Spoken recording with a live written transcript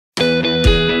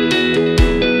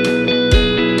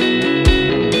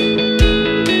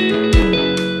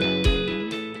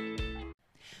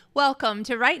Welcome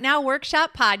to Write Now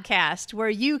Workshop Podcast, where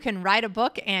you can write a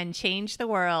book and change the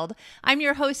world. I'm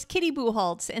your host, Kitty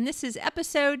Bucholtz, and this is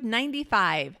episode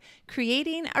 95,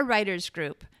 Creating a Writers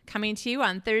Group, coming to you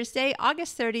on Thursday,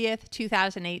 August 30th,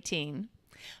 2018.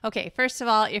 Okay, first of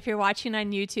all, if you're watching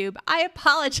on YouTube, I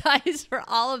apologize for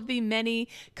all of the many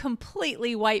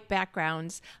completely white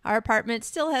backgrounds. Our apartment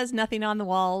still has nothing on the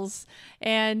walls,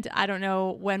 and I don't know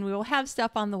when we will have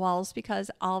stuff on the walls because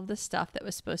all of the stuff that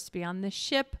was supposed to be on the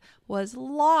ship was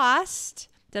lost.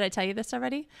 Did I tell you this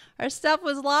already? Our stuff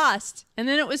was lost, and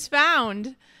then it was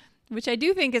found, which I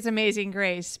do think is amazing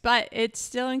grace, but it's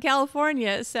still in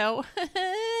California, so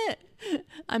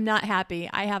I'm not happy.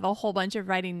 I have a whole bunch of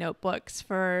writing notebooks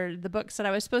for the books that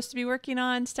I was supposed to be working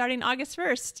on starting August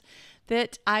 1st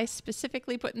that I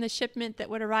specifically put in the shipment that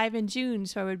would arrive in June,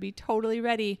 so I would be totally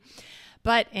ready.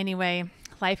 But anyway,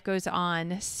 life goes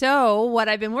on. So what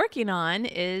I've been working on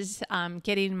is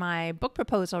getting my book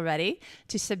proposal ready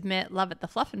to submit Love at the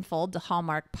Fluff and Fold to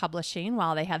Hallmark Publishing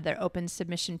while they have their open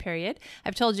submission period.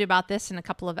 I've told you about this in a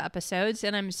couple of episodes,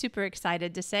 and I'm super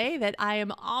excited to say that I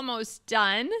am almost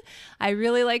done. I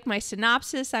really like my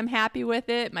synopsis. I'm happy with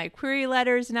it. My query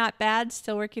letter is not bad.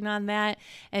 Still working on that.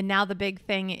 And now the big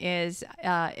thing is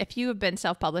if you have been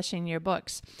self-publishing your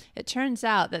books, it turns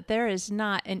out that there is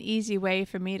not an easy way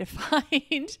for me to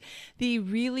find the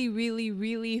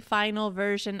really final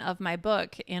version of my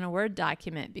book in a Word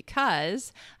document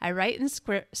because I write in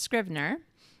Scrivener,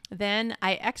 then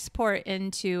I export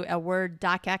into a Word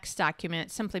DocX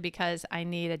document simply because I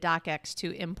need a DocX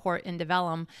to import into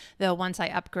Vellum, though once I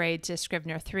upgrade to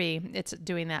Scrivener 3, it's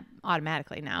doing that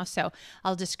automatically now. So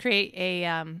I'll just create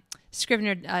a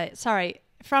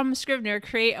from Scrivener,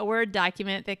 create a Word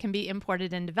document that can be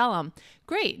imported into Vellum.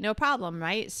 Great, no problem,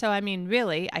 right? So, I mean,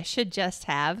 really, I should just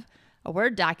have a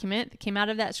Word document that came out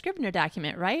of that Scrivener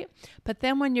document, right? But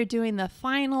then when you're doing the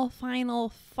final,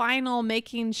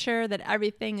 making sure that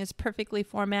everything is perfectly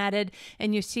formatted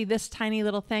and you see this tiny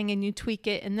little thing and you tweak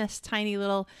it and this tiny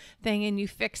little thing and you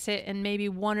fix it and maybe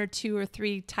one or two or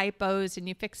three typos and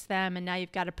you fix them and now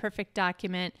you've got a perfect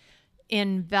document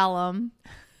in Vellum.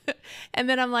 And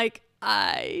then I'm like,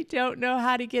 I don't know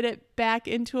how to get it back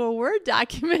into a Word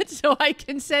document so I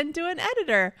can send to an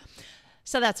editor.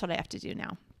 So that's what I have to do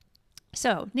now.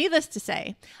 So needless to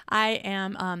say, I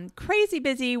am crazy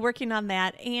busy working on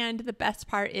that. And the best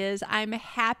part is I'm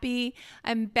happy.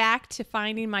 I'm back to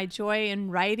finding my joy in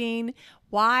writing.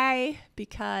 Why?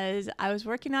 Because I was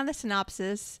working on the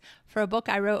synopsis for a book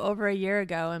I wrote over a year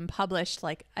ago and published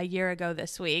like a year ago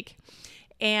this week.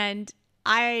 And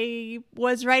I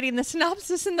was writing the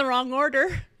synopsis in the wrong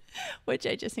order, which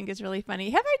I just think is really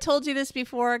funny. Have I told you this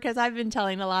before? Because I've been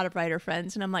telling a lot of writer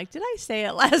friends, and I'm like, did I say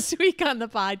it last week on the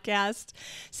podcast?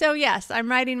 So yes, I'm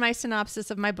writing my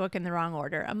synopsis of my book in the wrong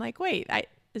order. I'm like, wait,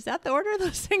 is that the order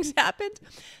those things happened?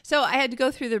 So I had to go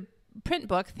through the print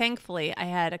book. Thankfully, I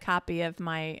had a copy of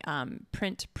my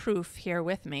print proof here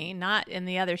with me, not in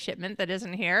the other shipment that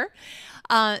isn't here.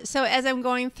 So as I'm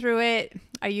going through it,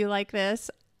 are you like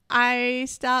this? I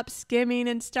stop skimming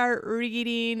and start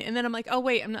reading. And then I'm like, oh,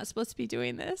 wait, I'm not supposed to be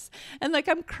doing this. And like,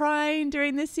 I'm crying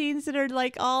during the scenes that are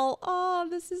like all, oh,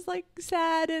 this is like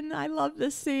sad. And I love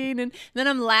this scene. And then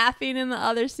I'm laughing in the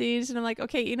other scenes. And I'm like,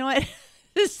 okay, you know what?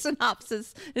 This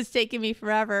synopsis is taking me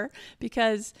forever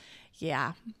because,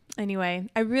 yeah. Anyway,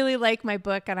 I really like my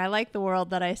book and I like the world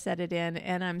that I set it in.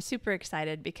 And I'm super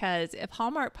excited because if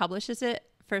Hallmark publishes it,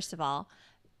 first of all,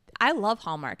 I love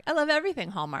Hallmark. I love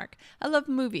everything Hallmark. I love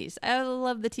movies. I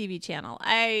love the TV channel.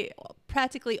 I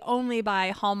practically only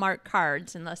buy Hallmark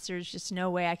cards unless there's just no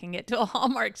way I can get to a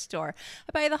Hallmark store.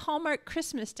 I buy the Hallmark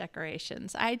Christmas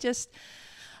decorations.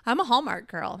 I'm a Hallmark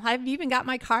girl. I've even got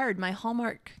my card, my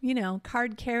Hallmark,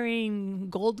 card carrying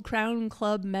Gold Crown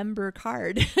Club member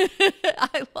card.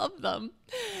 I love them.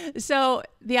 So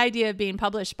the idea of being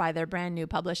published by their brand new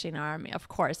publishing arm, of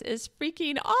course, is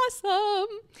freaking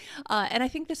awesome. And I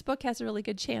think this book has a really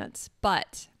good chance.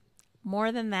 But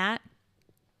more than that,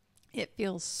 it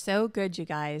feels so good, you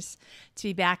guys, to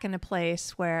be back in a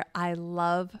place where I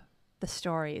love the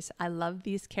stories. I love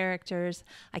these characters.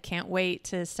 I can't wait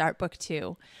to start book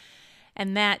 2.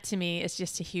 And that to me is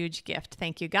just a huge gift.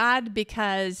 Thank you, God,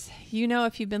 because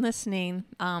if you've been listening,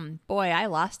 boy, I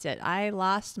lost it. I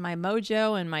lost my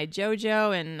mojo and my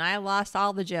JoJo, and I lost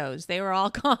all the Joes. They were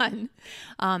all gone,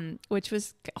 which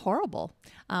was horrible.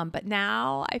 But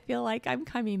now I feel like I'm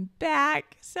coming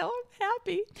back, so I'm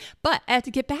happy. But I have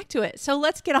to get back to it. So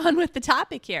let's get on with the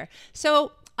topic here.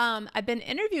 So I've been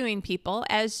interviewing people,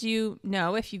 as you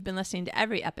know, if you've been listening to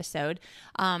every episode.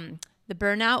 The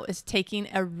burnout was taking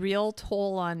a real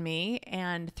toll on me,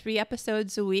 and 3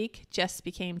 episodes a week just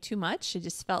became too much. It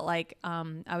just felt like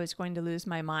I was going to lose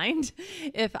my mind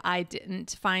if I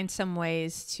didn't find some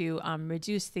ways to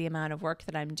reduce the amount of work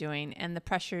that I'm doing and the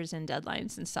pressures and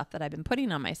deadlines and stuff that I've been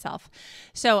putting on myself.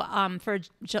 So for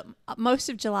most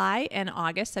of July and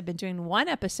August, I've been doing 1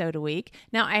 episode a week.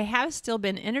 Now, I have still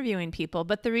been interviewing people,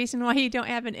 but the reason why you don't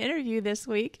have an interview this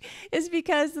week is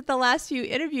because the last few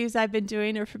interviews I've been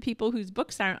doing are for people whose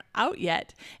books aren't out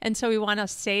yet. And so we want to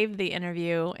save the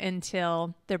interview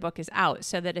until their book is out,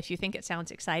 so that if you think it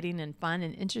sounds exciting and fun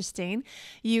and interesting,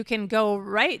 you can go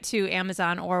right to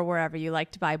Amazon or wherever you like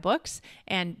to buy books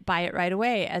and buy it right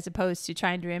away, as opposed to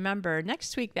trying to remember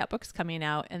next week that book's coming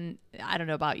out. And I don't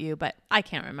know about you, but I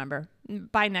can't remember.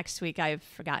 By next week, I've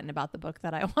forgotten about the book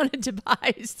that I wanted to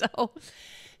buy.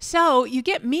 So you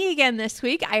get me again this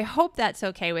week. I hope that's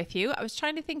okay with you. I was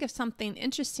trying to think of something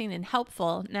interesting and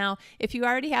helpful. Now, if you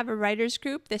already have a writer's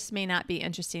group, this may not be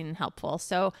interesting and helpful.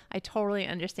 So I totally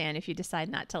understand if you decide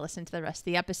not to listen to the rest of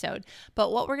the episode.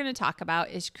 But what we're going to talk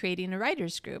about is creating a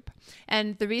writer's group.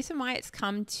 And the reason why it's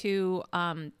come to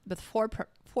the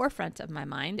forefront of my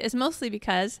mind is mostly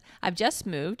because I've just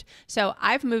moved. So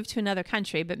I've moved to another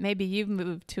country, but maybe you've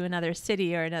moved to another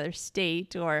city or another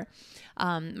state, or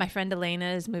my friend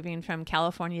Elena is moving from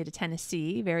California to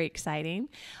Tennessee. Very exciting.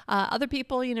 Other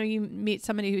people, you meet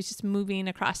somebody who's just moving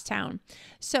across town.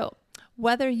 So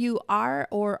whether you are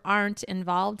or aren't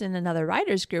involved in another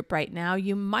writers group right now,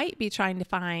 you might be trying to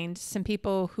find some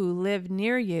people who live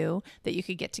near you that you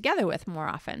could get together with more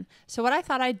often. So what I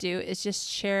thought I'd do is just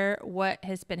share what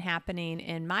has been happening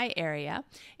in my area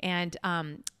and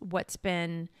what's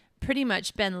been pretty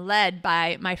much been led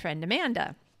by my friend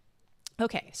Amanda.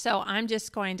 Okay, so I'm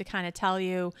just going to kind of tell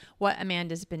you what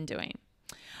Amanda's been doing.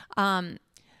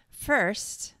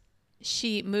 First,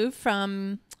 she moved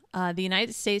from the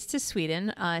United States to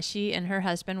Sweden. She and her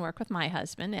husband work with my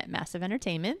husband at Massive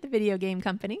Entertainment, the video game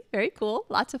company. Very cool.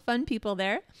 Lots of fun people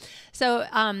there. So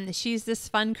she's this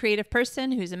fun, creative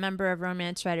person who's a member of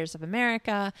Romance Writers of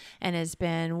America and has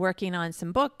been working on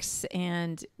some books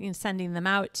and sending them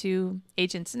out to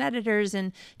agents and editors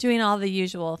and doing all the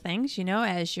usual things,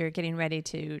 as you're getting ready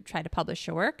to try to publish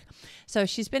your work. So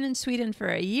she's been in Sweden for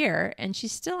a year, and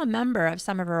she's still a member of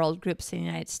some of her old groups in the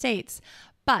United States.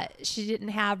 But she didn't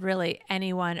have really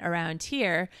anyone around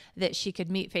here that she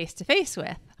could meet face to face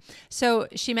with. So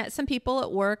she met some people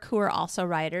at work who are also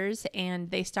writers, and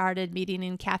they started meeting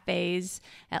in cafes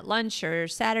at lunch or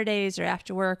Saturdays or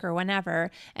after work or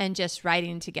whenever, and just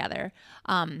writing together.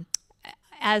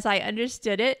 As I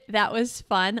understood it, that was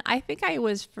fun. I think I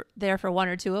was there for 1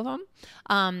 or 2 of them.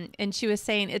 And she was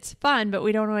saying it's fun, but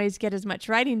we don't always get as much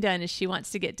writing done as she wants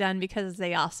to get done, because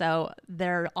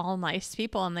they're all nice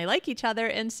people and they like each other.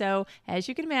 And so, as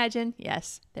you can imagine,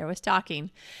 yes, there was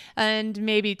talking, and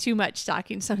maybe too much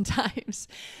talking sometimes.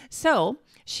 So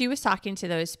she was talking to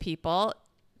those people,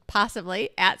 possibly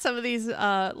at some of these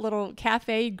little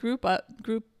cafe group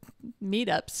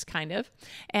meetups kind of,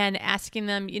 and asking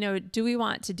them, do we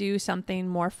want to do something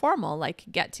more formal, like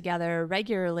get together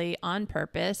regularly on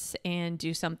purpose and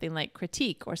do something like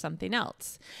critique or something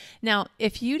else. Now,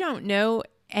 if you don't know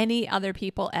any other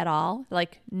people at all,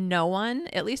 like no one,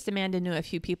 at least Amanda knew a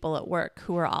few people at work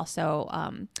who were also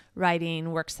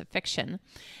writing works of fiction,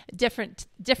 different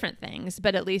things,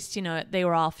 but at least, they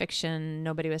were all fiction.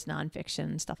 Nobody was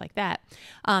nonfiction, stuff like that.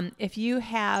 If you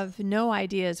have no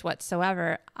ideas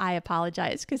whatsoever, I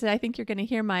apologize, because I think you're going to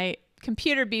hear my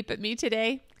computer beep at me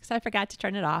today because I forgot to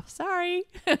turn it off. Sorry.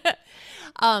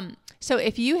 So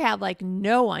if you have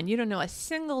no one, you don't know a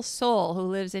single soul who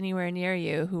lives anywhere near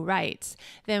you who writes,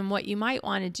 then what you might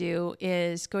want to do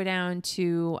is go down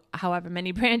to however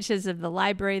many branches of the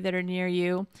library that are near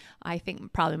you. I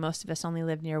think probably most of us only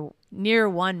live near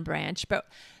one branch, but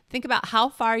think about how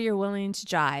far you're willing to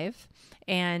drive,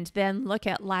 and then look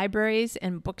at libraries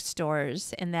and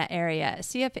bookstores in that area.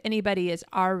 See if anybody is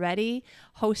already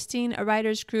hosting a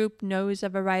writer's group, knows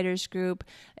of a writer's group,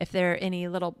 if there are any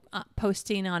little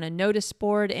posting on a notice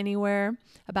board anywhere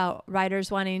about writers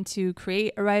wanting to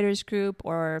create a writer's group,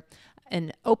 or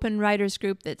an open writers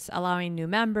group that's allowing new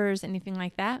members, anything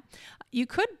like that. You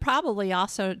could probably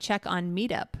also check on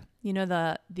MeetUp.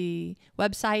 The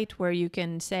website where you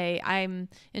can say, I'm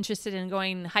interested in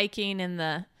going hiking in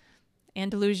the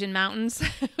Andalusian mountains.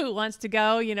 Who wants to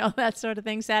go? That sort of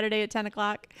thing, Saturday at 10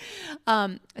 o'clock.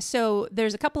 So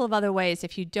there's a couple of other ways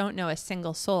if you don't know a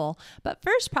single soul. But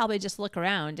first, probably just look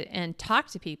around and talk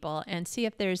to people and see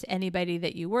if there's anybody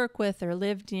that you work with or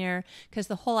live near, because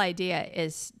the whole idea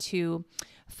is to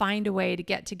find a way to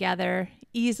get together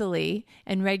easily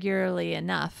and regularly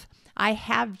enough. I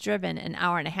have driven an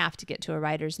hour and a half to get to a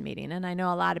writer's meeting, and I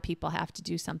know a lot of people have to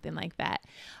do something like that.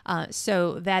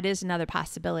 So that is another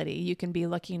possibility. You can be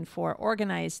looking for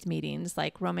organized meetings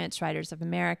like Romance Writers of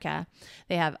America.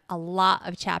 They have a lot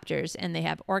of chapters and they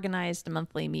have organized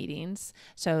monthly meetings.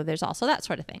 So there's also that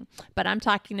sort of thing. But I'm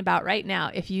talking about right now,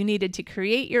 if you needed to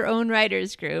create your own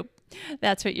writers group,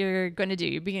 that's what you're going to do.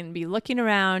 You're going to be looking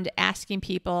around, asking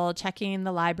people, checking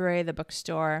the library, the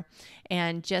bookstore,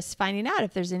 and just finding out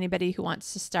if there's anybody who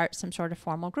wants to start some sort of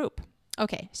formal group.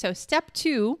 Okay, so step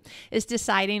 2 is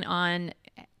deciding on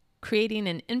creating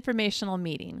an informational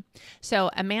meeting. So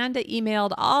Amanda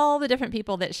emailed all the different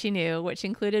people that she knew, which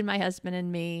included my husband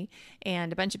and me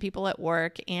and a bunch of people at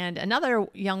work and another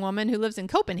young woman who lives in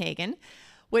Copenhagen,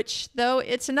 which, though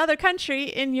it's another country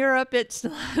in Europe, it's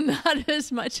not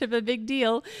as much of a big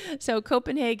deal. So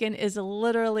Copenhagen is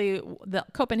literally, the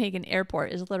Copenhagen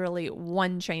airport is literally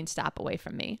one train stop away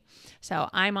from me. So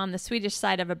I'm on the Swedish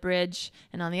side of a bridge,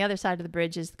 and on the other side of the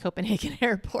bridge is the Copenhagen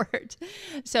airport.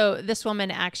 So this woman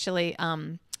actually,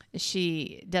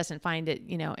 she doesn't find it,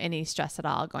 any stress at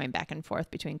all going back and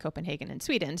forth between Copenhagen and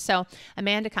Sweden. So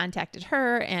Amanda contacted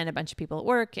her and a bunch of people at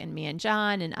work and me and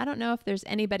John. And I don't know if there's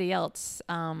anybody else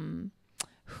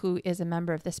who is a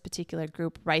member of this particular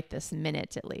group right this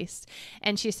minute, at least.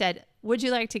 And she said, would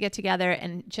you like to get together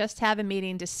and just have a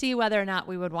meeting to see whether or not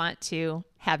we would want to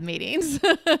have meetings?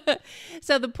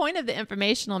 So the point of the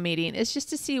informational meeting is just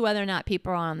to see whether or not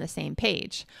people are on the same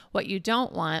page. What you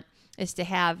don't want is to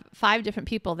have 5 different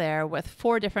people there with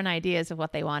 4 different ideas of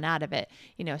what they want out of it.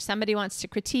 Somebody wants to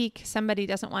critique, somebody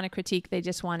doesn't want to critique, they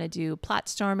just want to do plot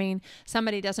storming.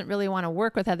 Somebody doesn't really want to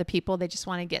work with other people, they just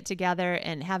want to get together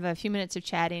and have a few minutes of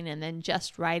chatting and then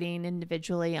just writing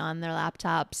individually on their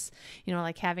laptops,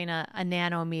 like having a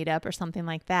nano meetup or something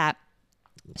like that.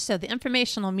 So the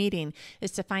informational meeting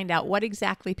is to find out what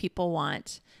exactly people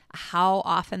want, how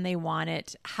often they want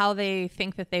it, how they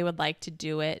think that they would like to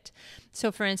do it.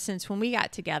 So for instance, when we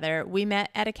got together, we met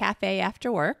at a cafe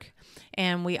after work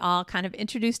and we all kind of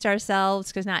introduced ourselves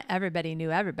because not everybody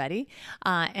knew everybody,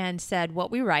 and said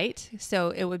what we write. So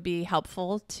it would be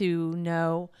helpful to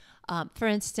know, for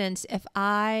instance, if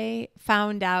I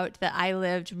found out that I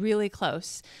lived really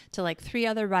close to like 3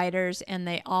 other writers and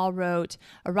they all wrote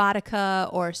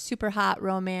erotica or super hot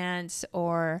romance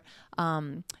or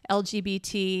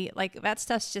LGBT, like that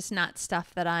stuff's just not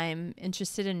stuff that I'm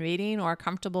interested in reading or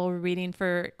comfortable reading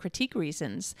for critique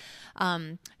reasons.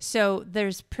 So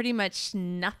there's pretty much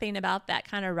nothing about that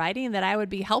kind of writing that I would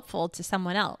be helpful to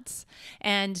someone else.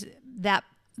 And that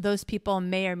those people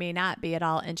may or may not be at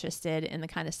all interested in the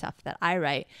kind of stuff that I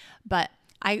write, but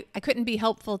I couldn't be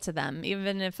helpful to them,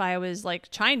 even if I was like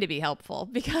trying to be helpful,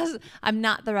 because I'm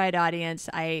not the right audience.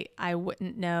 I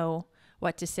wouldn't know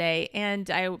what to say, and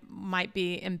I might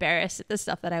be embarrassed at the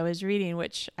stuff that I was reading,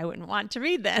 which I wouldn't want to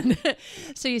read then.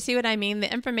 So you see what I mean?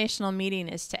 The informational meeting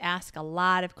is to ask a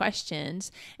lot of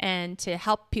questions and to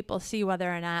help people see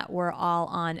whether or not we're all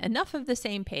on enough of the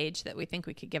same page that we think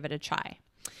we could give it a try.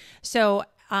 So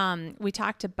we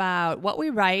talked about what we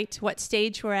write, what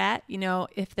stage we're at.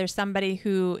 If there's somebody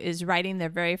who is writing their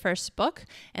very first book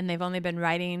and they've only been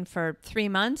writing for 3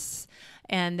 months,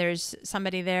 and there's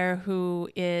somebody there who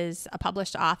is a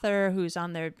published author who's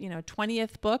on their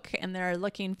 20th book, and they're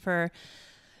looking for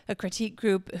a critique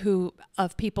group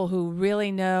of people who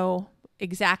really know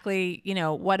exactly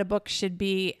what a book should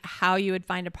be, how you would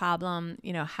find a problem,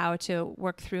 how to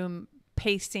work through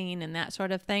pacing and that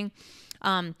sort of thing.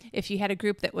 If you had a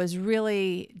group that was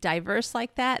really diverse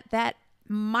like that, that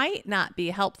might not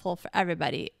be helpful for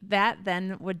everybody. That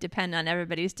then would depend on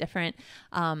everybody's different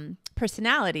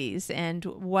personalities and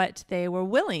what they were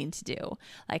willing to do,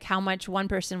 like how much one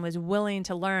person was willing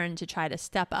to learn to try to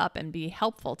step up and be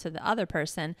helpful to the other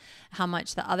person, how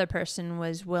much the other person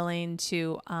was willing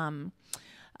to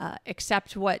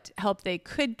accept what help they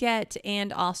could get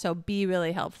and also be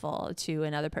really helpful to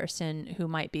another person who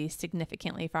might be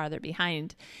significantly farther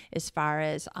behind as far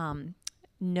as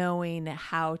knowing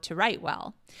how to write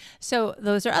well. So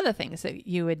those are other things that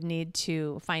you would need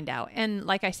to find out. And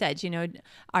like I said,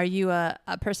 are you a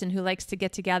person who likes to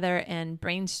get together and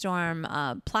brainstorm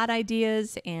plot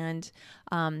ideas and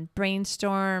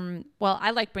brainstorm? Well, I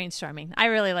like brainstorming. I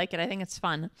really like it. I think it's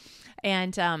fun.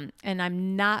 And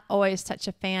I'm not always such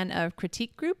a fan of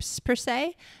critique groups per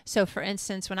se. So for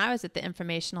instance, when I was at the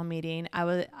informational meeting,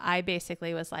 I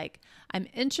basically was like, I'm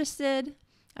interested.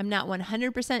 I'm not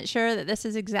 100% sure that this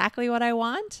is exactly what I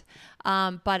want.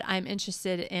 but I'm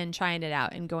interested in trying it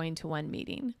out and going to one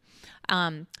meeting.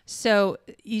 So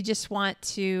you just want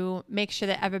to make sure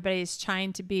that everybody's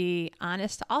trying to be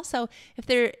honest. Also,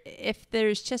 if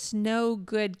there's just no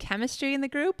good chemistry in the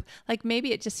group, like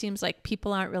maybe it just seems like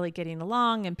people aren't really getting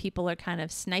along and people are kind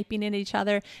of sniping at each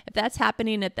other. If that's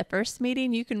happening at the first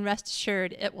meeting, you can rest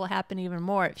assured it will happen even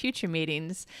more at future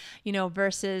meetings,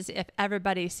 versus if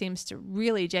everybody seems to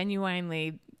really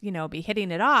genuinely be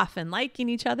hitting it off and liking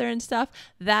each other and stuff,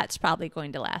 that's probably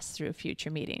going to last through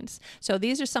future meetings. So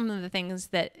these are some of the things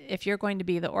that if you're going to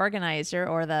be the organizer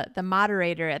or the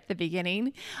moderator at the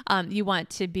beginning, you want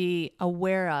to be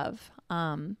aware of.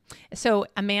 So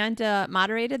Amanda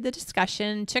moderated the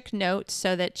discussion, took notes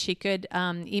so that she could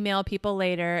email people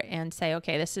later and say,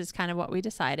 okay, this is kind of what we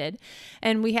decided.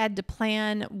 And we had to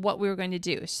plan what we were going to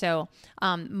do. So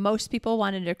most people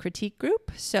wanted a critique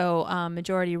group. So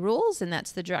majority rules, and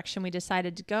that's the direction we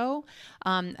decided to go.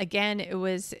 Again, it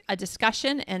was a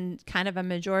discussion and kind of a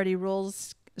majority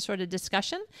rules sort of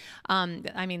discussion.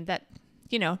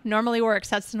 Normally works.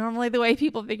 That's normally the way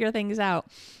people figure things out.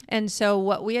 And so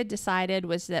what we had decided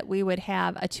was that we would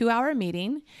have a 2-hour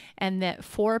meeting and that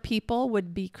 4 people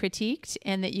would be critiqued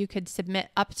and that you could submit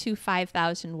up to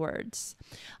 5,000 words.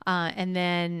 And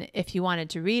then if you wanted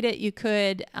to read it, you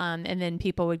could, and then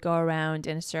people would go around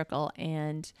in a circle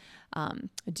and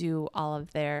do all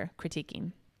of their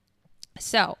critiquing.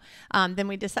 So then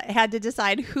we had to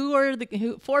decide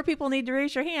who 4 people need to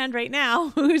raise your hand right now,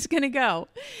 who's going to go,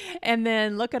 and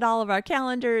then look at all of our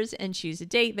calendars and choose a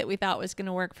date that we thought was going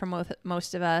to work for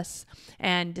most of us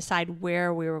and decide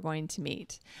where we were going to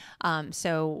meet.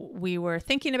 So we were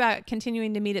thinking about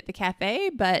continuing to meet at the cafe,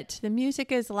 but the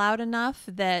music is loud enough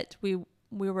that we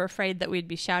were afraid that we'd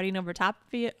be shouting over top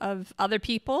of other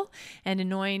people and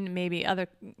annoying maybe other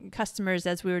customers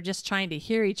as we were just trying to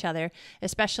hear each other,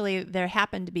 especially there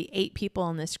happened to be 8 people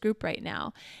in this group right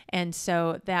now. And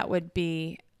so that would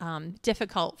be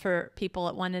difficult for people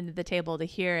at one end of the table to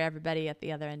hear everybody at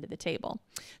the other end of the table.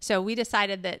 So we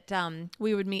decided that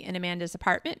we would meet in Amanda's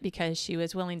apartment because she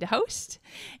was willing to host.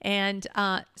 And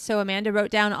so Amanda wrote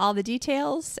down all the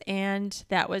details, and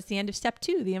that was the end of step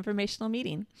 2, the informational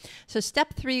meeting. So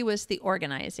step 3 was the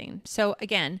organizing. So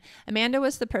again, Amanda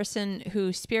was the person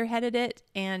who spearheaded it,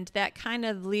 and that kind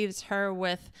of leaves her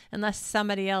with, unless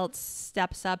somebody else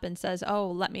steps up and says,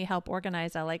 oh, let me help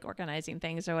organize, I like organizing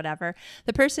things or whatever,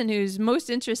 the person who's most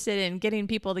interested in getting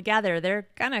people together, they're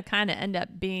gonna kind of end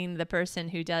up being the person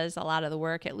who does a lot of the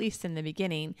work, at least in the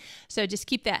beginning. So just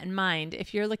keep that in mind.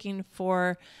 If you're looking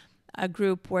for a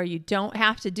group where you don't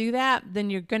have to do that, then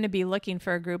you're going to be looking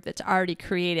for a group that's already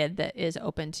created that is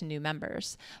open to new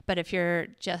members. But if you're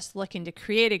just looking to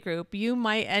create a group, you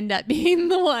might end up being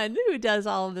the one who does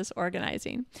all of this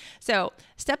organizing. So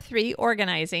step 3,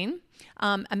 organizing.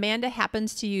 Amanda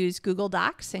happens to use Google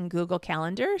Docs and Google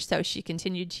Calendar, so she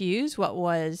continued to use what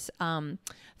was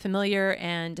familiar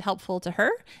and helpful to her.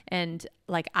 And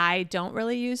like, I don't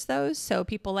really use those. So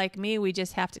people like me, we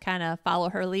just have to kind of follow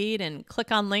her lead and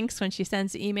click on links when she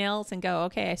sends emails and go,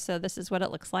 okay, so this is what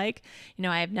it looks like.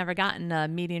 I've never gotten a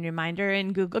meeting reminder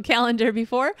in Google Calendar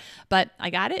before, but I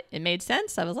got it. It made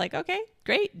sense. I was like, okay,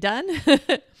 great, done.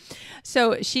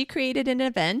 So she created an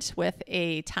event with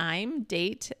a time,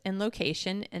 date, and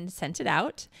location and sent it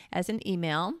out as an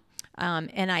email.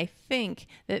 And I think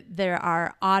that there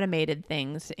are automated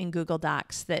things in Google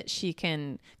Docs that she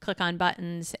can click on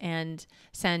buttons and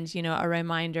send, a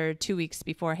reminder 2 weeks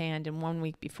beforehand and 1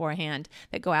 week beforehand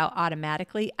that go out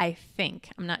automatically. I think,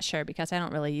 I'm not sure because I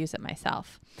don't really use it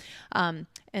myself.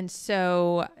 And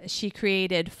so she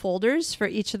created folders for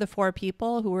each of the 4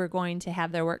 people who were going to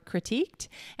have their work critiqued.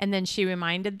 And then she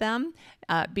reminded them,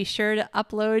 be sure to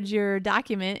upload your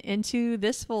document into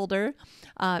this folder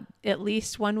at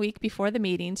least 1 week before the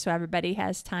meeting so everybody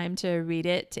has time to read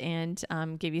it and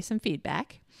give you some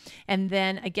feedback. And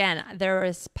then again, there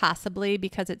was possibly,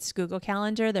 because it's Google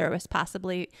Calendar, there was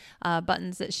possibly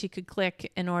buttons that she could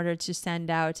click in order to send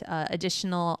out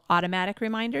additional automatic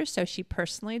reminders. So she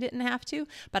personally didn't have to,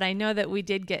 but I know that we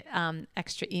did get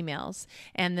extra emails.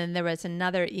 And then there was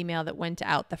another email that went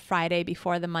out the Friday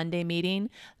before the Monday meeting.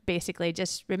 Basically,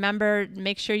 just remember,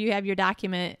 make sure you have your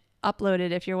document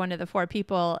uploaded if you're one of the 4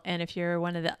 people, and if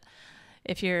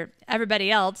you're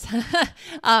everybody else,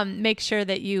 make sure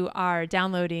that you are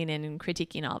downloading and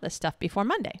critiquing all this stuff before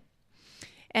Monday.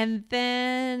 And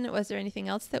then, was there anything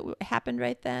else that happened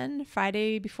right then?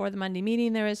 Friday before the Monday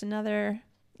meeting, there was another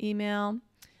email.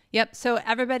 Yep. So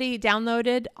everybody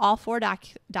downloaded all 4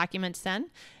 documents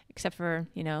then, except for,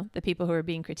 the people who were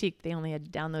being critiqued. They only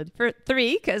had to download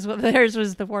 3 because theirs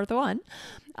was the 4th one.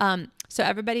 So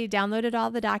everybody downloaded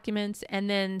all the documents, and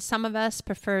then some of us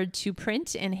preferred to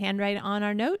print and handwrite on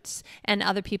our notes, and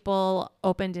other people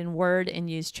opened in Word and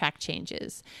used track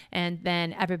changes. And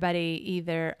then everybody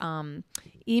either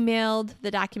emailed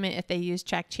the document if they used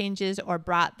track changes, or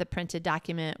brought the printed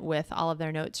document with all of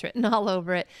their notes written all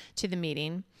over it to the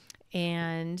meeting.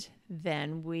 And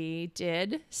then we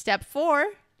did step 4,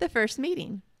 the first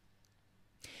meeting.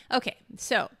 Okay,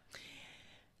 so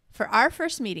for our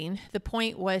first meeting, the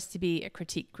point was to be a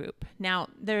critique group. Now,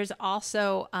 there's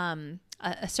also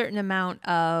a certain amount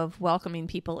of welcoming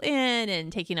people in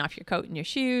and taking off your coat and your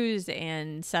shoes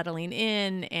and settling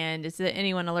in. And is there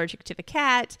anyone allergic to the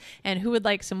cat? And who would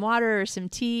like some water or some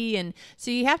tea? And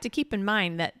so you have to keep in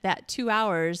mind that that 2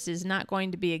 hours is not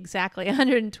going to be exactly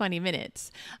 120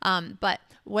 minutes. But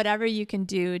whatever you can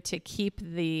do to keep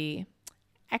the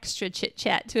extra chit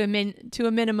chat to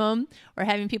a minimum, or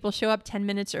having people show up 10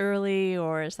 minutes early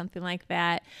or something like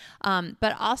that.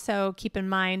 But also keep in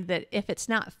mind that if it's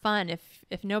not fun,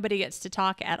 if nobody gets to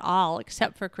talk at all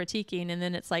except for critiquing, and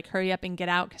then it's like, hurry up and get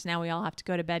out because now we all have to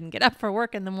go to bed and get up for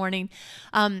work in the morning,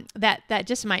 that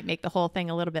just might make the whole thing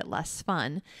a little bit less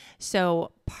fun.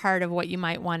 So part of what you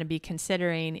might want to be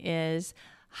considering is,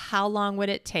 how long would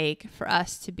it take for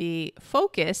us to be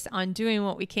focused on doing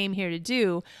what we came here to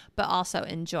do, but also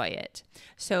enjoy it?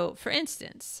 So for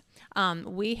instance,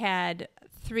 we had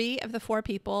 3 of the 4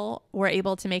 people were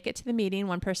able to make it to the meeting.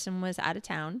 One person was out of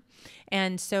town.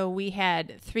 And so we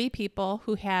had 3 people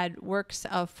who had works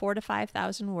of 4,000 to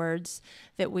 5,000 words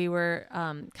that we were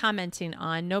commenting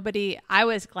on. I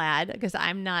was glad, because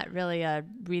I'm not really a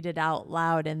read it out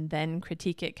loud and then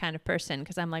critique it kind of person,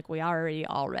 because I'm like, we already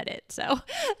all read it. So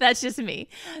that's just me.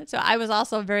 So I was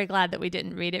also very glad that we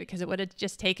didn't read it, because it would have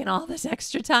just taken all this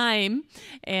extra time.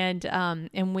 And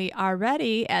we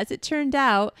already, as it turned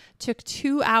out, took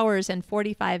 2 hours and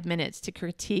 45 minutes to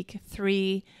critique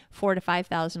 3 4,000 to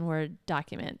 5,000 word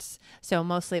documents. So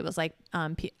mostly it was like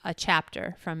a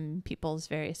chapter from people's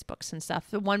various books and stuff.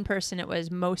 The one person, it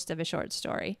was most of a short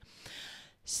story.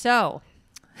 So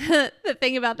the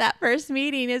thing about that first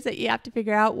meeting is that you have to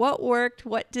figure out what worked,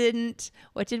 what didn't,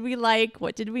 what did we like,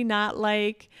 what did we not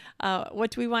like,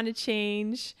 what do we want to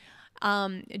change?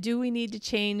 Do we need to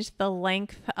change the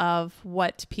length of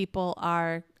what people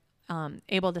are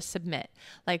able to submit?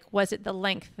 Like, was it the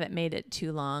length that made it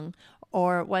too long?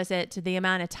 Or was it the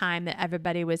amount of time that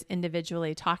everybody was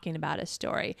individually talking about a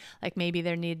story? Like, maybe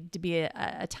there needed to be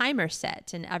a timer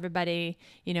set, and everybody,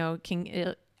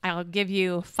 I'll give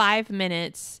you 5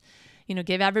 minutes,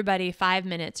 give everybody 5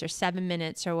 minutes or 7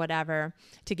 minutes or whatever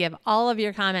to give all of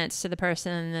your comments to the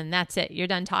person, and then that's it. You're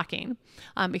done talking,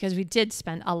 because we did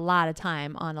spend a lot of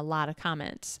time on a lot of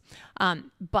comments.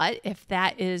 But if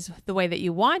that is the way that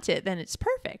you want it, then it's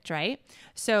perfect, right?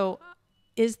 So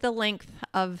is the length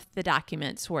of the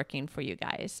documents working for you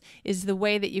guys? Is the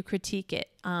way that you critique it,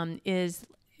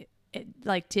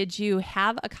 did you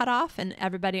have a cutoff and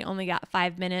everybody only got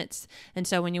 5 minutes? And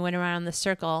so when you went around the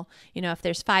circle, if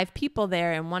there's 5 people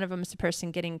there and one of them is the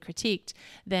person getting critiqued,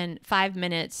 then 5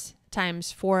 minutes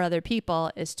times 4 other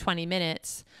people is 20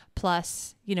 minutes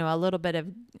plus, a little bit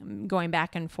of going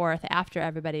back and forth after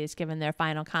everybody has given their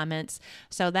final comments.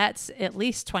 So that's at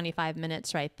least 25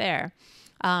 minutes right there.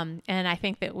 And I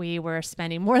think that we were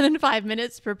spending more than 5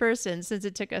 minutes per person, since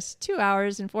it took us 2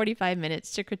 hours and 45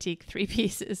 minutes to critique 3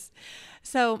 pieces.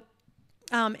 So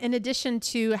in addition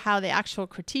to how the actual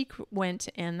critique went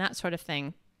and that sort of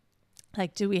thing,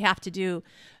 like, do we have to do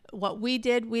what we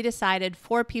did? We decided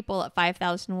 4 people at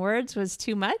 5,000 words was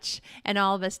too much, and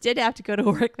all of us did have to go to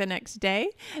work the next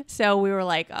day. So we were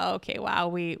like, oh, okay, wow,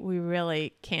 we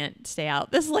really can't stay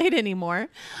out this late anymore.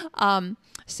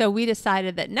 So we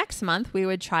decided that next month we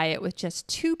would try it with just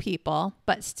 2 people,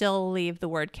 but still leave the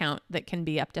word count that can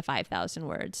be up to 5,000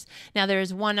 words. Now,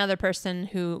 there's one other person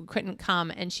who couldn't come,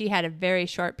 and she had a very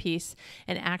short piece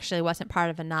and actually wasn't part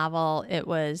of a novel. It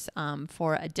was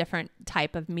for a different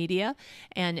type of media,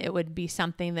 and it would be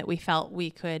something that we felt we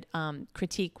could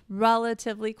critique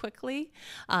relatively quickly.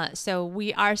 So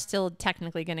we are still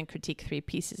technically going to critique 3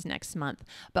 pieces next month,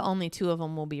 but only 2 of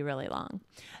them will be really long.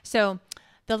 So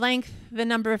the length, the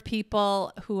number of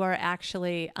people who are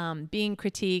actually being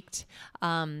critiqued,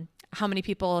 how many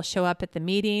people show up at the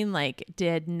meeting? Like,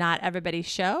 did not everybody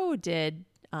show? Did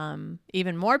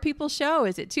even more people show?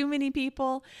 Is it too many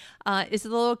people? Is the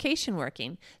location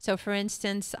working? So for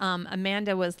instance,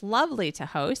 Amanda was lovely to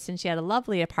host and she had a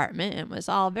lovely apartment and it was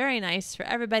all very nice for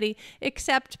everybody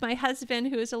except my husband,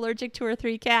 who is allergic to her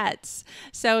 3 cats.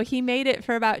 So he made it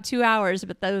for about 2 hours,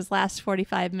 but those last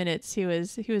 45 minutes he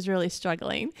was really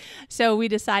struggling. So we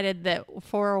decided that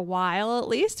for a while at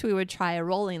least we would try a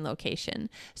rolling location.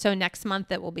 So next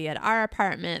month it will be at our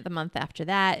apartment. The month after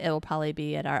that it will probably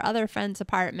be at our other friend's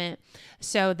apartment.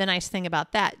 So the nice thing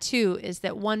about that too is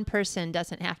that one person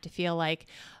doesn't have to feel like,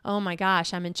 oh my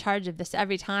gosh, I'm in charge of this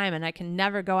every time and I can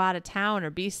never go out of town or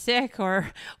be sick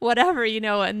or whatever,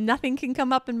 and nothing can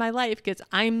come up in my life because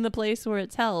I'm the place where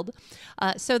it's held.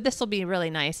 So this will be really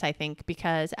nice, I think,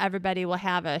 because everybody will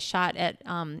have a shot at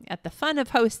the fun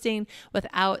of hosting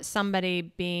without somebody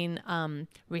being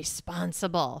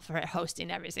responsible for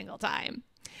hosting every single time.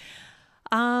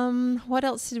 What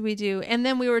else did we do? And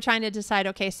then we were trying to decide,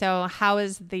 okay, so how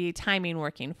is the timing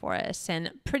working for us?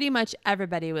 And pretty much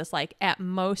everybody was like at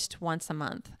most once a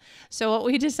month. So what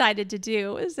we decided to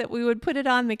do is that we would put it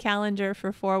on the calendar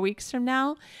for 4 weeks from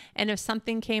now. And if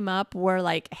something came up where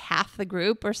like half the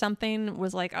group or something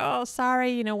was like, oh,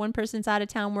 sorry, one person's out of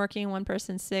town working, one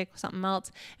person's sick, something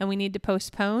else, and we need to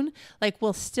postpone, like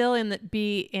we'll still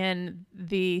be in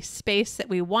the space that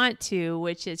we want to,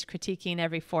 which is critiquing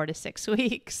every 4 to 6 weeks.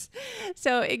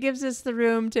 So it gives us the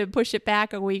room to push it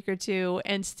back a week or two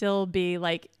and still be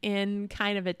like in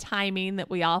kind of a timing that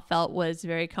we all felt was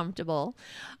very comfortable.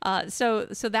 So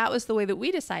that was the way that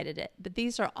we decided it. But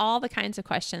these are all the kinds of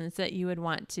questions that you would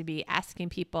want to be asking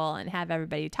people and have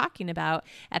everybody talking about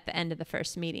at the end of the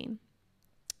first meeting.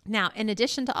 Now, in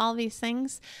addition to all these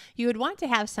things, you would want to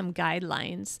have some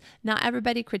guidelines. Not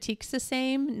everybody critiques the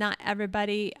same. Not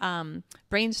everybody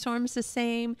brainstorms the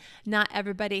same. Not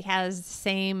everybody has the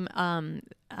same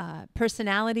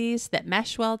personalities that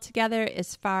mesh well together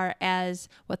as far as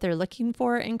what they're looking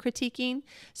for in critiquing.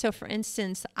 So for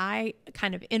instance, I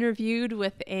kind of interviewed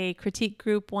with a critique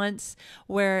group once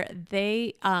where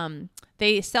they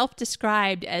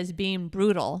self-described as being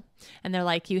brutal. And they're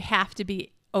like, you have to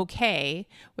be okay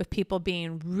with people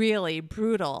being really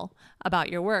brutal about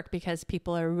your work because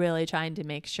people are really trying to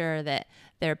make sure that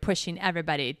they're pushing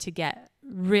everybody to get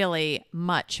really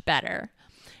much better.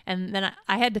 And then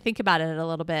I had to think about it a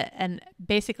little bit. And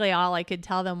basically all I could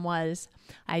tell them was,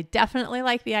 I definitely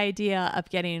like the idea of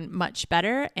getting much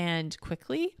better and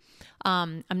quickly.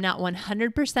 I'm not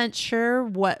 100% sure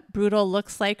what brutal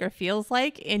looks like or feels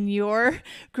like in your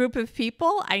group of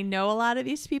people. I know a lot of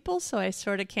these people, so I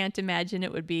sort of can't imagine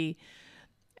it would be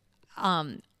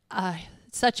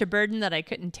such a burden that I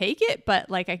couldn't take it, but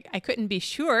like I couldn't be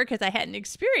sure because I hadn't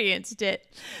experienced it.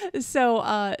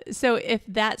 So if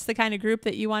that's the kind of group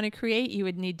that you want to create, you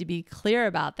would need to be clear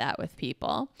about that with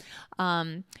people.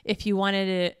 If you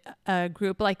wanted a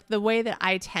group, like the way that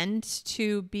I tend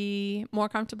to be more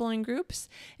comfortable in groups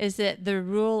is that the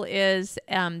rule is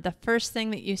the first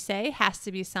thing that you say has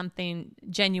to be something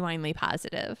genuinely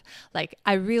positive. Like,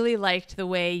 I really liked the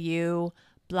way you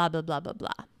blah, blah, blah, blah,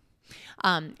 blah.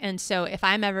 And so if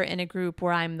I'm ever in a group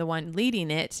where I'm the one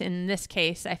leading it, in this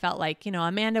case, I felt like,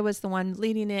 Amanda was the one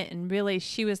leading it and really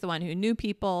she was the one who knew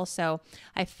people. So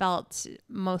I felt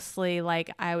mostly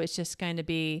like I was just going to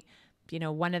be,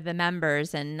 one of the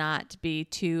members and not be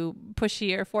too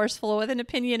pushy or forceful with an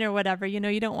opinion or whatever.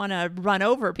 You don't want to run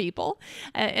over people.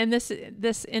 And this,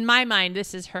 in my mind,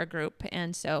 this is her group.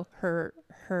 And so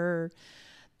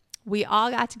we all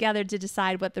got together to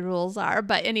decide what the rules are.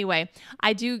 But anyway,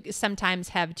 I do sometimes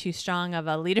have too strong of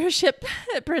a leadership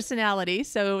personality.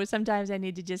 So sometimes I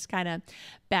need to just kind of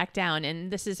back down. And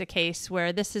this is a case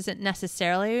where this isn't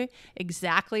necessarily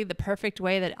exactly the perfect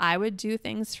way that I would do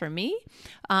things for me.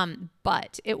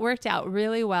 But it worked out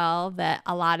really well that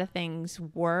a lot of things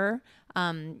were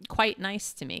quite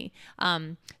nice to me.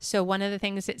 So one of the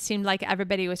things, it seemed like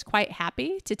everybody was quite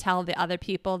happy to tell the other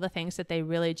people the things that they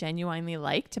really genuinely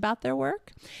liked about their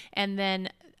work. And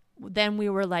then we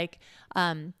were like,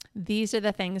 these are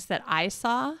the things that I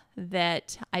saw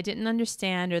that I didn't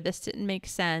understand, or this didn't make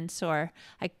sense, or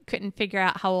I couldn't figure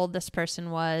out how old this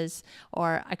person was,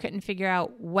 or I couldn't figure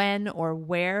out when or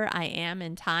where I am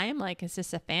in time. Like, is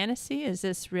this a fantasy? Is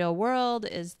this real world?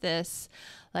 Is this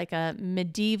like a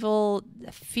medieval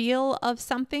feel of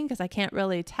something? Because I can't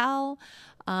really tell,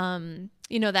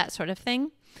 that sort of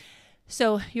thing.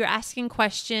 So you're asking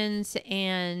questions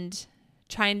and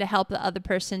trying to help the other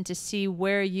person to see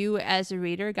where you as a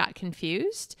reader got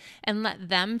confused and let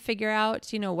them figure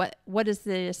out, what is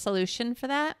the solution for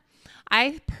that.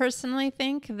 I personally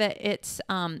think that it's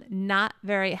not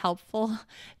very helpful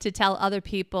to tell other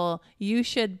people, you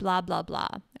should blah, blah, blah.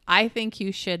 I think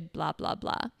you should blah, blah,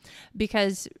 blah,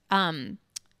 because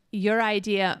your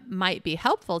idea might be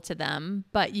helpful to them,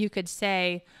 but you could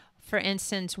say, for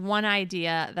instance, one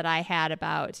idea that I had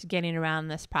about getting around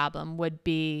this problem would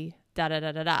be da da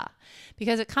da da da,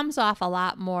 because it comes off a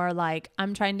lot more like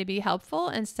I'm trying to be helpful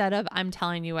instead of I'm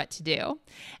telling you what to do.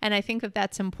 And I think that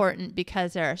that's important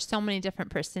because there are so many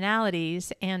different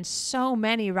personalities, and so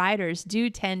many writers do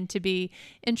tend to be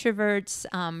introverts,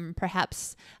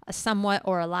 perhaps somewhat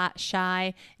or a lot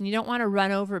shy, and you don't want to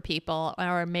run over people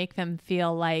or make them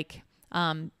feel like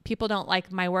people don't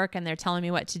like my work and they're telling me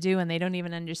what to do and they don't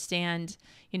even understand,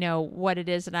 what it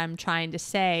is that I'm trying to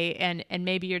say. And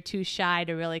maybe you're too shy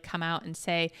to really come out and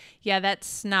say, yeah,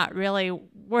 that's not really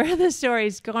where the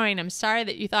story's going. I'm sorry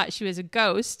that you thought she was a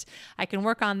ghost. I can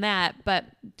work on that, but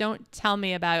don't tell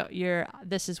me about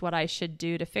this is what I should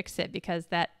do to fix it, because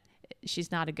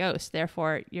she's not a ghost.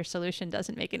 Therefore, your solution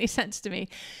doesn't make any sense to me.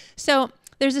 So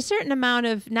there's a certain amount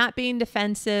of not being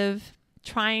defensive,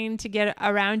 trying to get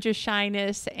around your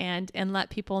shyness and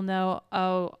let people know,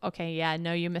 oh, okay, yeah,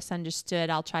 no, you misunderstood.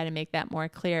 I'll try to make that more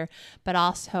clear. But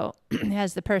also,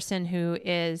 as the person who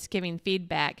is giving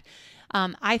feedback,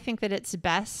 I think that it's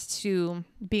best to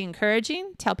be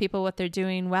encouraging, tell people what they're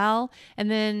doing well,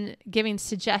 and then giving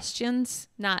suggestions,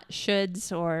 not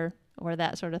shoulds or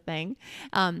that sort of thing.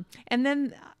 And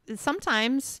then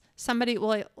sometimes somebody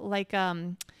will, like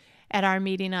at our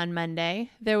meeting on Monday,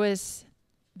 there was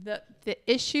the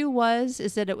issue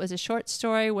is that it was a short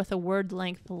story with a word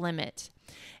length limit.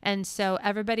 And so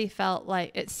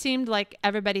it seemed like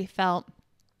everybody felt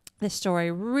the story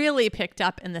really picked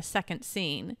up in the second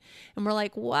scene. And we're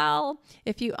like, well,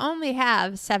 if you only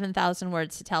have 7,000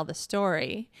 words to tell the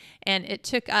story, and it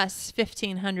took us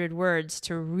 1,500 words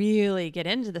to really get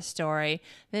into the story,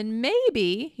 then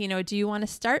maybe, do you want to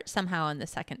start somehow in the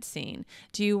second scene?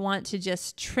 Do you want to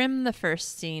just trim the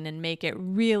first scene and make it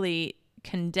really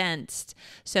condensed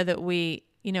so that we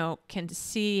can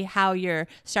see how you're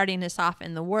starting this off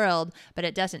in the world, but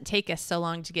it doesn't take us so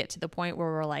long to get to the point where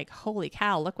we're like, holy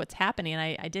cow, look what's happening.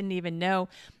 I didn't even know,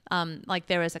 like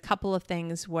there was a couple of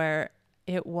things where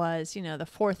it was, the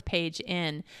fourth page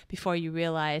in before you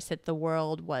realize that the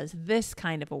world was this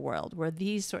kind of a world where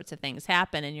these sorts of things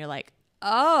happen. And you're like,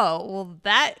 oh, well,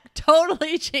 that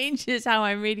totally changes how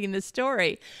I'm reading the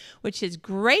story, which is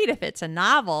great if it's a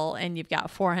novel and you've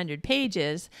got 400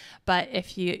 pages. But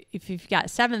if you've got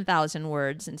 7,000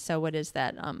 words, and so what is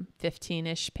that?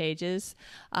 15-ish pages?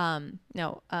 Double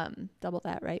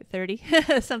that, right? 30,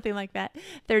 something like that.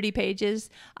 30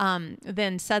 pages.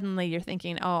 Then suddenly you're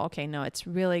thinking, oh, okay, no, it's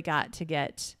really got to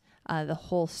get the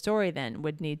whole story. Then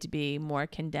would need to be more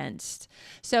condensed.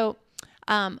 So.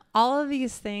 All of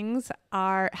these things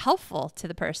are helpful to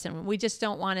the person. We just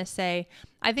don't want to say,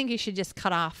 I think you should just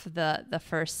cut off the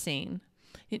first scene.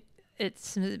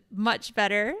 It's much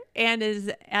better. And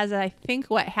as I think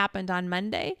what happened on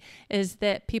Monday is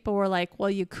that people were like,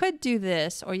 well, you could do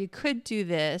this, or you could do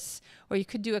this, or you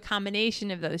could do a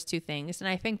combination of those two things. And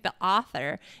I think the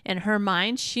author, in her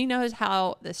mind, she knows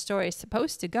how the story is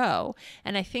supposed to go.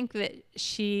 And I think that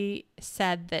she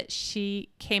said that she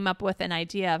came up with an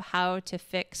idea of how to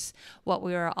fix what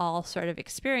we were all sort of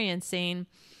experiencing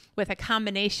with a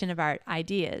combination of our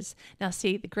ideas. Now,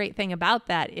 see, the great thing about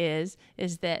that is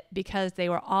that because they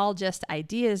were all just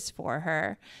ideas for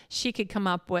her, she could come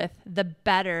up with the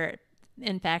better,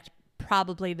 in fact,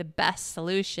 probably the best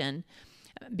solution,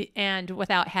 and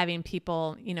without having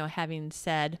people, having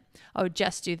said, oh,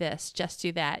 just do this, just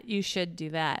do that, you should do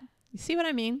that. You see what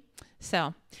I mean?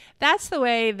 So that's the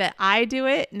way that I do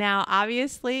it. Now,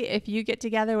 obviously, if you get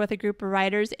together with a group of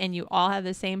writers and you all have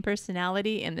the same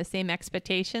personality and the same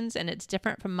expectations and it's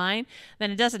different from mine,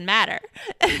 then it doesn't matter.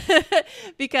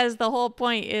 Because the whole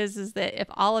point is that if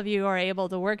all of you are able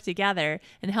to work together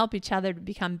and help each other to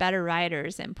become better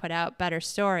writers and put out better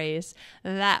stories,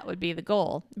 that would be the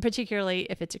goal, particularly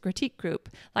if it's a critique group.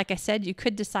 Like I said, you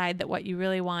could decide that what you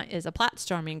really want is a plot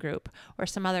storming group or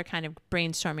some other kind of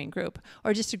brainstorming group,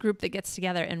 or just a group that gets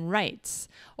together and writes,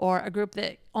 or a group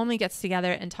that only gets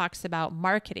together and talks about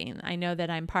marketing. I know that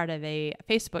I'm part of a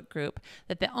Facebook group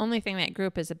that the only thing that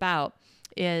group is about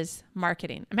is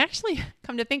marketing. I'm actually,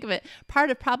 come to think of it,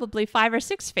 part of probably 5 or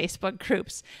 6 Facebook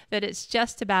groups that it's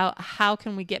just about how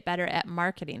can we get better at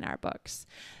marketing our books.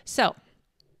 So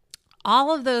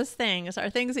all of those things are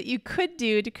things that you could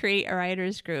do to create a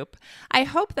writer's group. I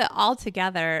hope that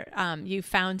altogether you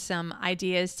found some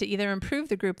ideas to either improve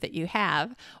the group that you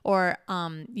have, or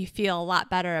you feel a lot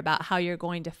better about how you're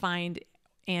going to find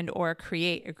and or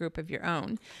create a group of your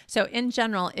own. So in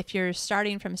general, if you're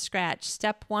starting from scratch,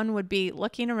 step 1 would be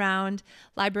looking around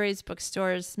libraries,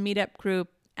 bookstores, MeetUp group,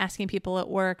 asking people at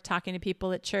work, talking to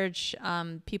people at church,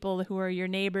 people who are your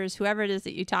neighbors, whoever it is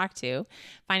that you talk to,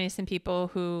 finding some people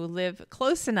who live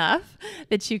close enough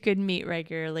that you could meet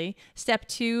regularly. Step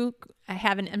 2,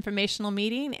 have an informational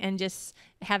meeting and just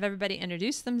have everybody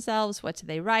introduce themselves. What do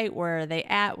they write? Where are they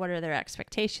at? What are their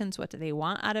expectations? What do they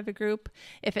want out of a group?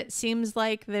 If it seems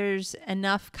like there's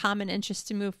enough common interest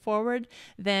to move forward,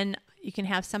 then you can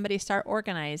have somebody start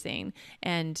organizing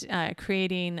and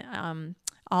creating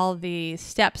all the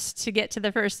steps to get to the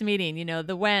first meeting, you know,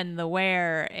 the when, the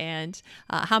where, and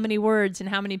how many words and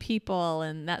how many people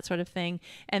and that sort of thing.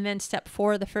 And then step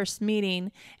 4, the first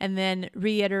meeting, and then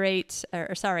iterate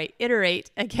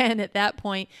again at that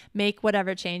point, make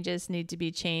whatever changes need to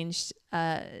be changed.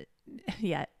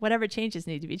 Whatever changes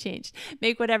need to be changed.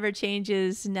 Make whatever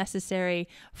changes necessary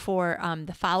for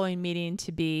the following meeting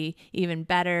to be even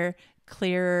better,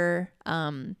 clearer,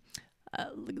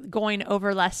 going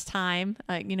over less time,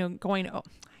 going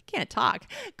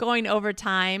over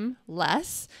time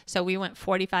less. So we went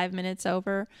 45 minutes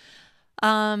over,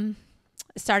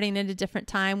 starting at a different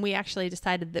time. We actually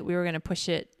decided that we were going to push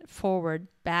it forward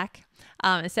back.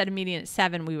 Instead of meeting at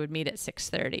 7, we would meet at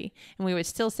 6:30, and we would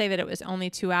still say that it was only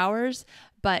 2 hours.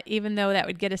 But even though that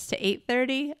would get us to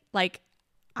 8:30,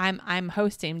 I'm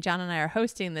hosting, John and I are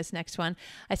hosting this next one.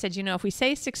 I said, if we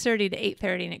say 6:30 to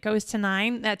 8:30 and it goes to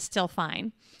 9, that's still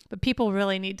fine. But people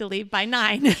really need to leave by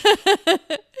 9.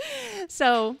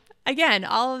 So again,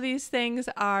 all of these things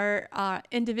are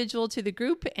individual to the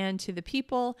group and to the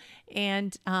people,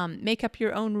 and make up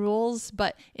your own rules.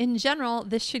 But in general,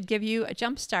 this should give you a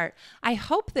jump start. I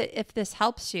hope that if this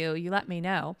helps you, you let me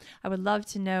know. I would love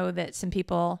to know that some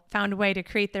people found a way to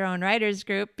create their own writers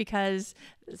group because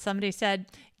somebody said,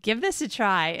 give this a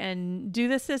try and do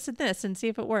this, and this, and see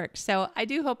if it works. So I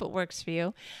do hope it works for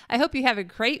you. I hope you have a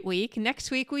great week.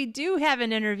 Next week, we do have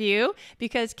an interview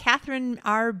because Catherine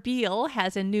R. Beal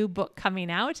has a new book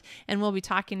coming out, and we'll be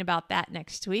talking about that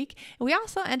next week. And we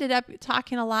also ended up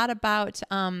talking a lot about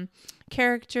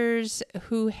characters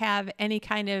who have any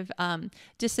kind of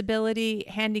disability,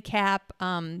 handicap,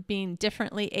 being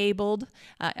differently abled,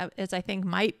 as I think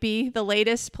might be the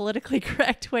latest politically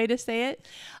correct way to say it,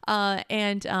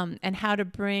 and how to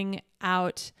bring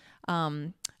out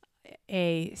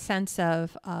a sense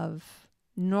of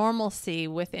normalcy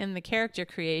within the character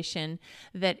creation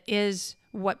that is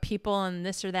what people in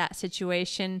this or that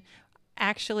situation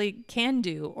actually can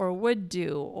do or would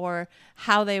do, or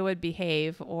how they would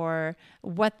behave, or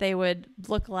what they would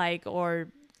look like, or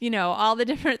all the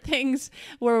different things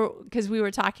because we were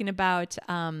talking about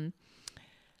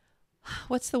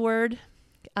what's the word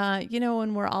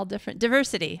when we're all different,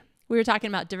 diversity. We were talking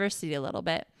about diversity a little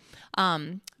bit,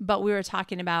 but we were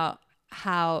talking about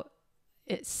how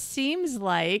it seems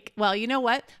like, well, you know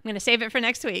what? I'm going to save it for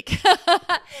next week.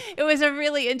 It was a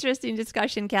really interesting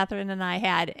discussion Catherine and I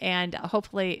had, and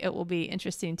hopefully it will be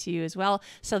interesting to you as well.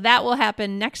 So that will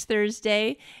happen next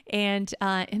Thursday. And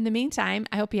in the meantime,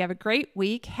 I hope you have a great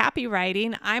week. Happy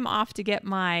writing. I'm off to get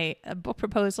my book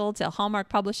proposal to Hallmark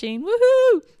Publishing.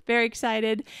 Woohoo! Very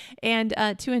excited. And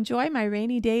to enjoy my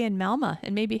rainy day in Melma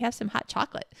and maybe have some hot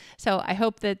chocolate. So I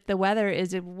hope that the weather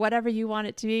is whatever you want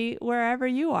it to be wherever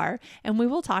you are. And we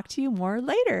will talk to you more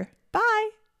later. Bye.